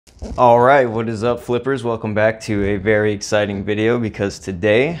All right, what is up, flippers? Welcome back to a very exciting video because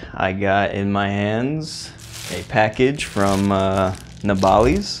today I got in my hands a package from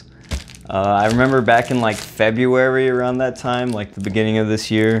Nabalis. I remember back in like February, around that time, like the beginning of this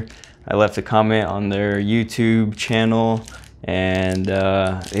year, I left a comment on their YouTube channel, and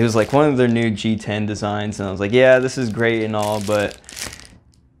it was like one of their new G10 designs, and I was like, yeah, this is great and all, but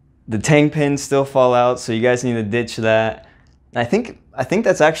the tang pins still fall out, so you guys need to ditch that. I think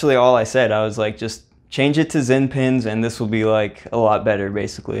that's actually all I said. I was like, just change it to Zen pins and this will be like a lot better,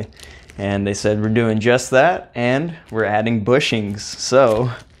 basically. And they said we're doing just that, and we're adding bushings. So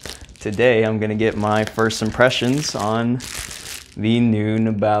today I'm gonna get my first impressions on the new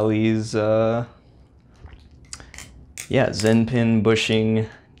Nabalis Zen pin bushing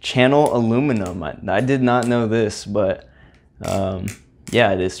channel aluminum. I did not know this, but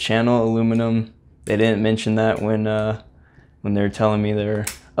yeah, it is channel aluminum. They didn't mention that when they're telling me they're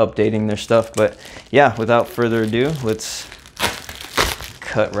updating their stuff. But yeah, without further ado, let's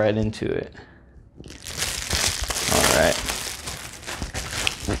cut right into it. All right.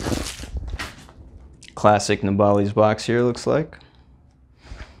 Classic Nabalis box here, looks like.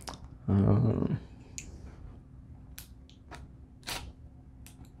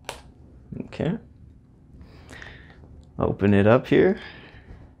 Okay. Open it up here.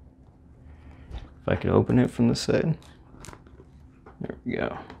 If I could open it from the side. There we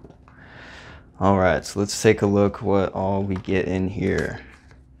go. All right, so let's take a look what all we get in here.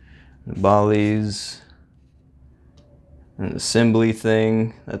 Nabalis, an assembly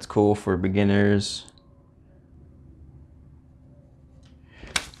thing. That's cool for beginners.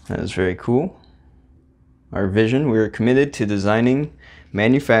 That is very cool. Our vision: we are committed to designing,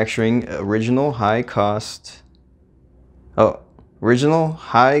 manufacturing original high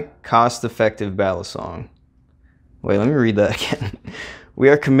cost-effective Balisong. Wait, let me read that again. We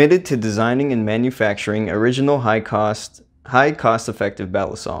are committed to designing and manufacturing original high cost-effective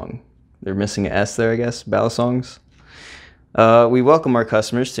Balisong. They're missing an S there, I guess. Balisongs. We welcome our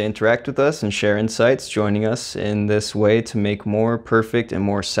customers to interact with us and share insights, joining us in this way to make more perfect and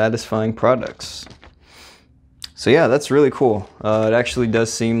more satisfying products. So yeah, that's really cool. It actually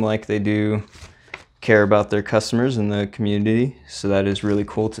does seem like they do care about their customers and the community, so that is really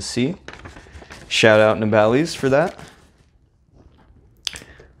cool to see. Shout out Nabalis for that.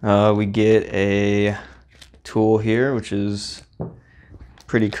 We get a tool here, which is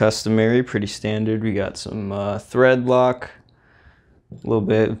pretty customary, pretty standard. We got some thread lock, a little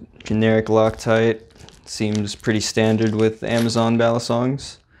bit generic Loctite. Seems pretty standard with Amazon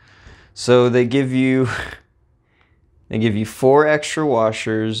Balisongs. So they give you 4 extra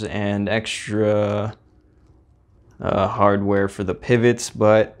washers and extra hardware for the pivots,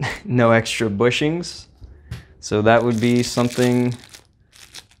 but no extra bushings. So that would be something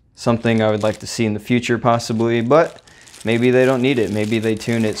I would like to see in the future, possibly, but maybe they don't need it. Maybe they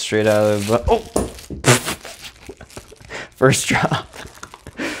tune it straight out of first drop.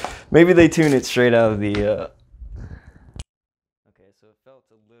 Maybe they tune it straight out of the okay, so it felt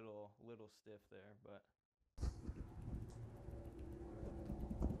a little stiff there,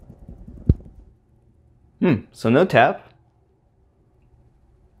 but so no tap.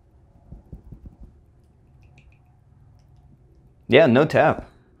 Yeah, no tap.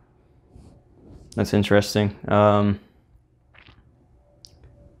 That's interesting.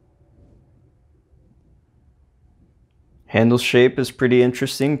 Handle shape is pretty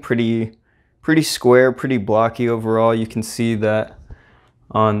interesting, pretty square, pretty blocky overall. You can see that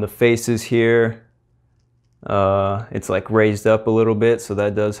on the faces here. It's like raised up a little bit, so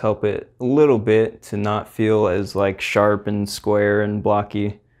that does help it a little bit to not feel as like sharp and square and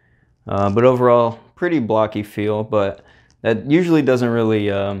blocky. But overall, pretty blocky feel, but that usually doesn't really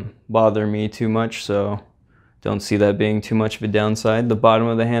bother me too much, so don't see that being too much of a downside. The bottom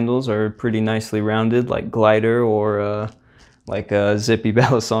of the handles are pretty nicely rounded, like glider, or like a zippy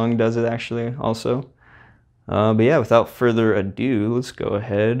Balisong does it actually also. But yeah, without further ado, let's go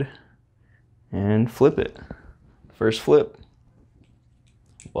ahead and flip it. First flip.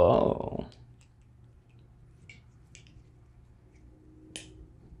 Whoa.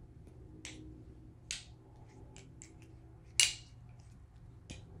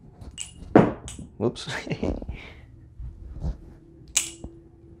 Whoops.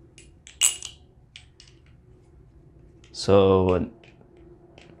 So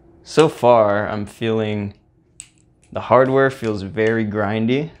far, I'm feeling the hardware feels very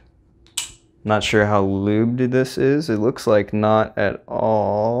grindy. Not sure how lubed this is. It looks like not at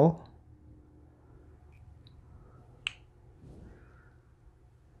all.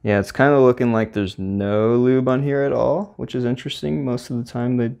 Yeah, it's kind of looking like there's no lube on here at all, which is interesting. Most of the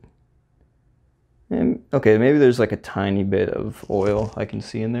time they And, okay, maybe there's like a tiny bit of oil I can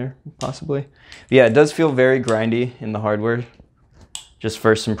see in there, possibly. But yeah, it does feel very grindy in the hardware. Just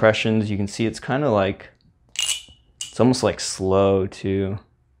first impressions, you can see it's kind of like, it's almost like slow too.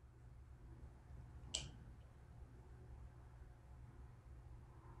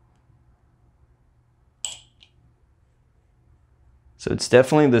 So it's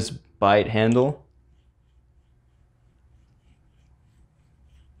definitely this bite handle.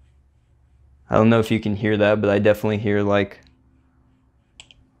 I don't know if you can hear that, but I definitely hear like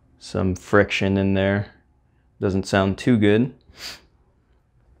some friction in there. Doesn't sound too good.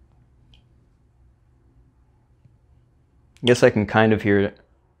 I guess I can kind of hear it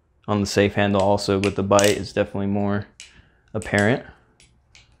on the safe handle also, but the bite is definitely more apparent.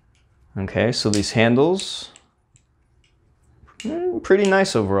 Okay, so these handles, pretty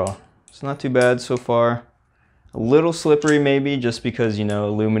nice overall. It's not too bad so far. A little slippery maybe, just because, you know,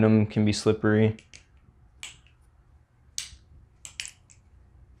 aluminum can be slippery.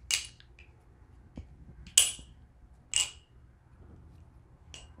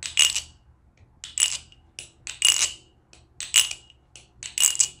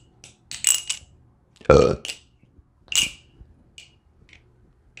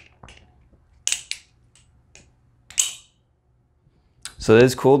 So that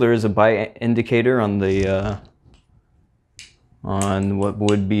is cool. There is a bite indicator on the on what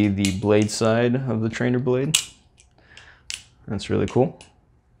would be the blade side of the trainer blade. That's really cool.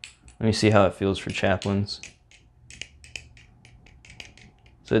 Let me see how it feels for chaplains.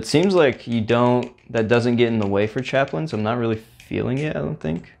 So it seems like that doesn't get in the way for chaplains. I'm not really feeling it, I don't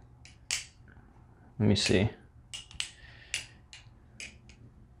think. Let me see.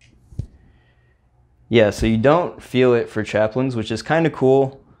 Yeah, so you don't feel it for chaplains, which is kind of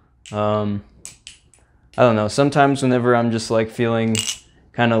cool. I don't know, sometimes whenever I'm just like feeling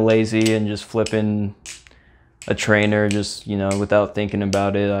kind of lazy and just flipping a trainer just, you know, without thinking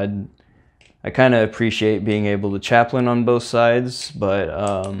about it, I kind of appreciate being able to chaplain on both sides, but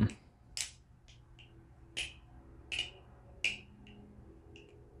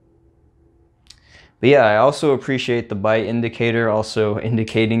yeah, I also appreciate the bite indicator also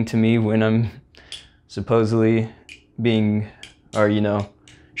indicating to me when I'm supposedly being, or, you know,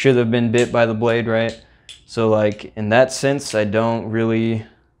 should have been bit by the blade, right? So like in that sense, I don't really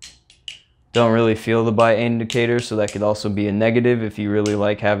feel the bite indicator, so that could also be a negative if you really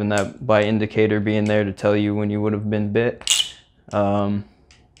like having that bite indicator being there to tell you when you would have been bit. So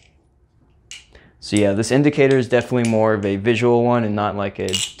yeah, this indicator is definitely more of a visual one and not like a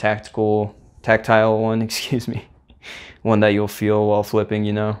tactile one, excuse me, one that you'll feel while flipping,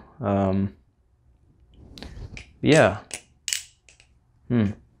 you know. Yeah.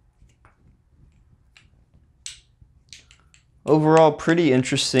 Overall, pretty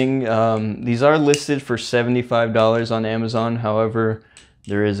interesting. These are listed for $75 on Amazon. However,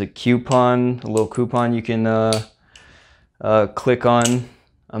 there is a little coupon you can click on.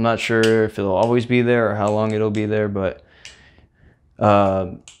 I'm not sure if it'll always be there or how long it'll be there, but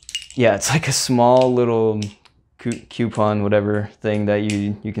yeah, it's like a small little coupon, whatever thing that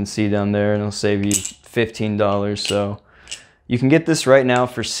you can see down there, and it'll save you $15. So you can get this right now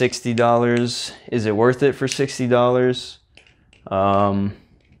for $60. Is it worth it for $60?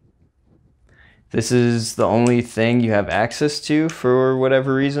 This is the only thing you have access to for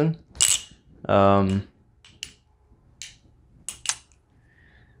whatever reason.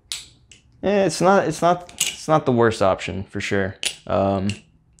 It's not the worst option for sure. For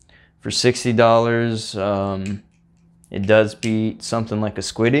 $60, it does beat something like a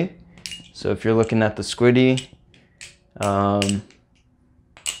squiddy. So if you're looking at the squiddy,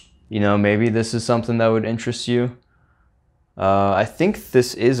 you know, maybe this is something that would interest you. I think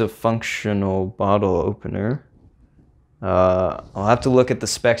this is a functional bottle opener. I'll have to look at the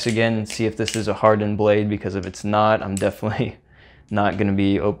specs again and see if this is a hardened blade, because if it's not, I'm definitely not going to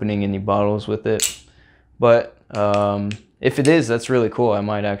be opening any bottles with it. But if it is, that's really cool. I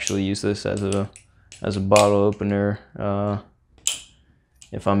might actually use this as a bottle opener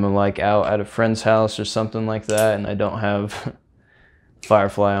if I'm like out at a friend's house or something like that and I don't have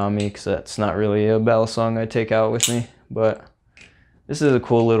Firefly on me, because that's not really a Balisong I take out with me. But this is a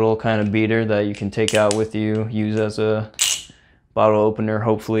cool little kind of beater that you can take out with you, use as a bottle opener.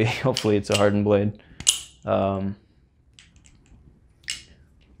 Hopefully it's a hardened blade. Yeah,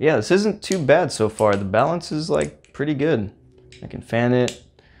 this isn't too bad so far. The balance is like pretty good. I can fan it.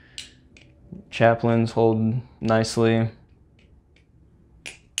 Chaplains hold nicely.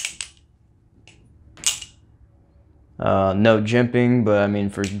 No jimping, but I mean,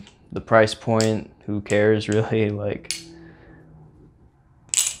 for the price point, who cares really? Like,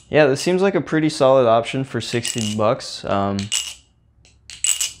 yeah, this seems like a pretty solid option for 60 bucks.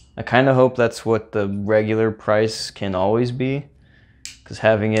 I kind of hope that's what the regular price can always be, because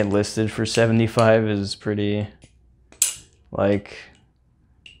having it listed for 75 is pretty, like,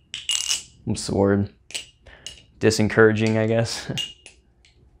 what's the word? Disencouraging, I guess.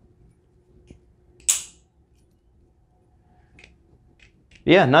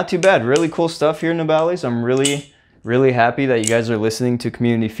 Yeah, not too bad. Really cool stuff here in Nabalis. I'm really happy that you guys are listening to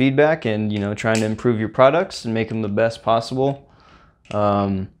community feedback and, you know, trying to improve your products and make them the best possible.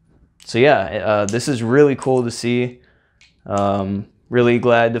 So yeah, this is really cool to see. Really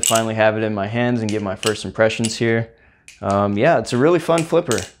glad to finally have it in my hands and get my first impressions here. Yeah, it's a really fun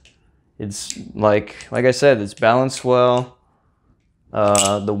flipper. It's like I said, it's balanced well.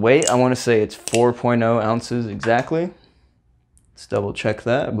 The weight, I want to say it's 4.0 ounces exactly. Let's double check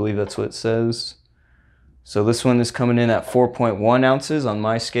that. I believe that's what it says. So this one is coming in at 4.1 ounces on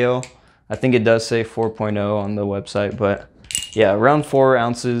my scale. I think it does say 4.0 on the website, but yeah, around 4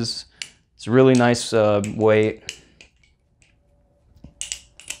 ounces. It's a really nice weight.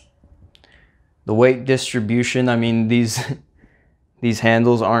 The weight distribution, I mean, these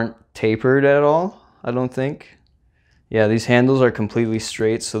handles aren't tapered at all, I don't think. Yeah, these handles are completely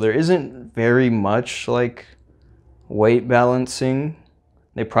straight, so there isn't very much like weight balancing.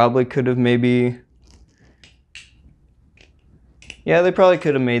 They probably could have maybe, yeah, they probably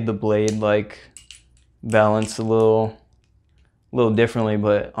could have made the blade like balance a little differently,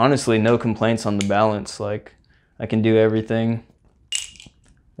 but honestly, no complaints on the balance. Like, I can do everything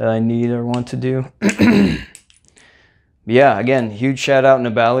that I need or want to do. Yeah, again, huge shout out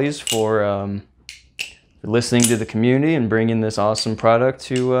Nabalis for listening to the community and bringing this awesome product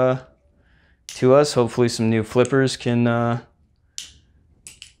to us. Hopefully some new flippers can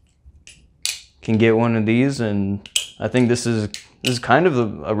get one of these, and I think this is kind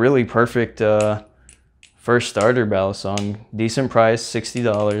of a really perfect first starter Balisong. Decent price,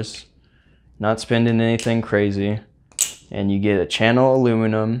 $60. Not spending anything crazy. And you get a channel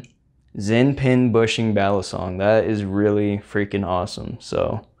aluminum Zen pin bushing Balisong. That is really freaking awesome.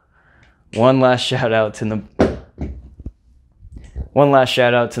 So one last shout out to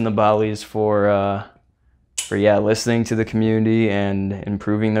Nabalis for yeah, listening to the community and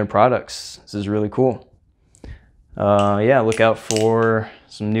improving their products. This is really cool. Yeah, look out for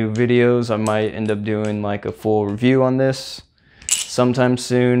some new videos. I might end up doing like a full review on this sometime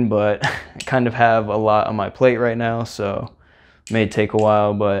soon, but I kind of have a lot on my plate right now, so it may take a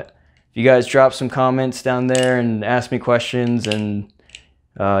while. But if you guys drop some comments down there and ask me questions, and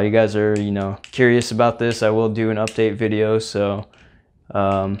you guys are, you know, curious about this, I will do an update video. So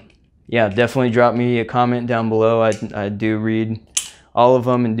yeah, definitely drop me a comment down below. I do read all of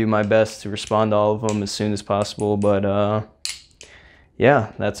them and do my best to respond to all of them as soon as possible. But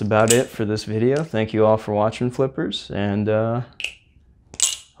yeah, that's about it for this video. Thank you all for watching, flippers, and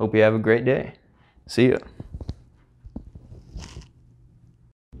hope you have a great day. See ya.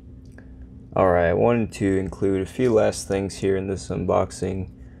 Alright, I wanted to include a few last things here in this unboxing.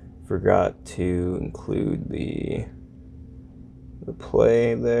 Forgot to include the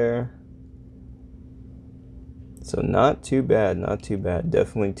play there. So not too bad, not too bad.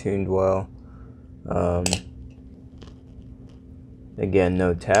 Definitely tuned well. Again,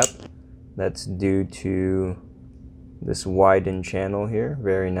 no tap. That's due to this widened channel here.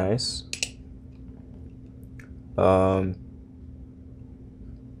 Very nice. The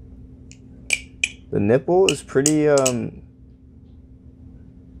nipple is pretty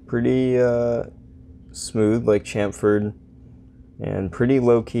smooth, like chamfered, and pretty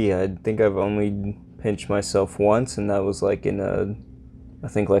low key. I think I've only pinched myself once, and that was like in I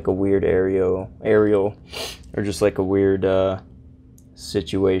think like a weird aerial, or just like a weird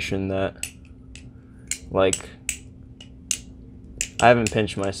situation that, like, I haven't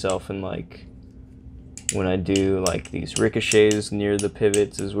pinched myself in, like, when I do like these ricochets near the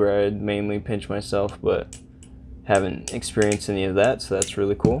pivots is where I'd mainly pinch myself, but haven't experienced any of that, so that's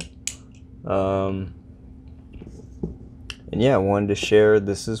really cool. And yeah, I wanted to share,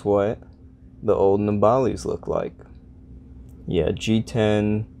 this is what the old Nabalis look like. Yeah,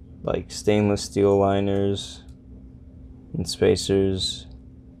 G10, like stainless steel liners and spacers,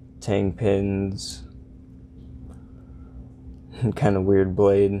 tang pins, kind of weird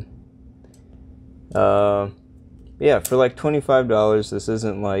blade. Yeah, for like $25, this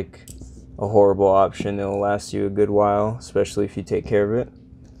isn't like a horrible option. It'll last you a good while, especially if you take care of it.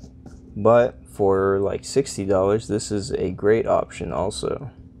 But for like $60, this is a great option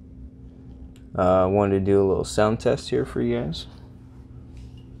also. I wanted to do a little sound test here for you guys.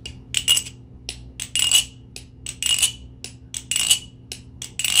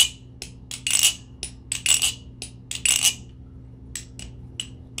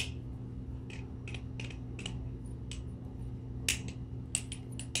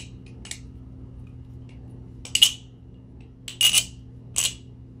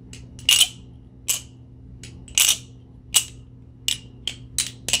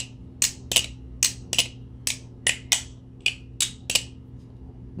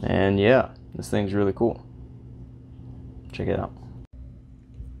 And yeah, this thing's really cool. Check it out.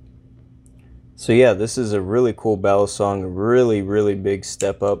 So yeah, this is a really cool Balisong, really big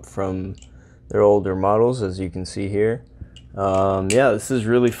step up from their older models, as you can see here. Yeah, this is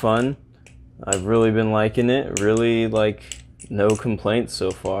really fun. I've really been liking it. Really, like, no complaints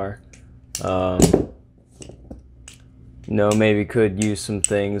so far. You know, maybe could use some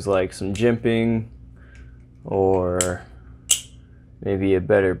things like some jimping, or maybe a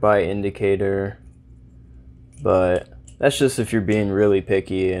better bite indicator, but that's just if you're being really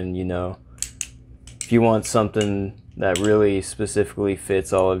picky. And you know, if you want something that really specifically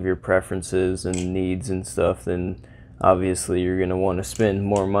fits all of your preferences and needs and stuff, then obviously you're gonna want to spend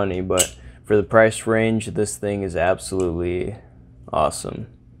more money. But for the price range, this thing is absolutely awesome.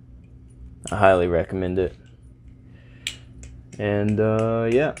 I highly recommend it. And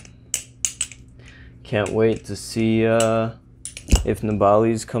yeah, can't wait to see if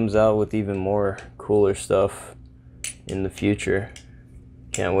Nabalis comes out with even more cooler stuff in the future.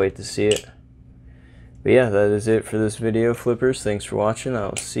 Can't wait to see it. But yeah, that is it for this video, flippers. Thanks for watching.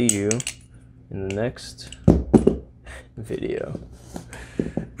 I'll see you in the next video.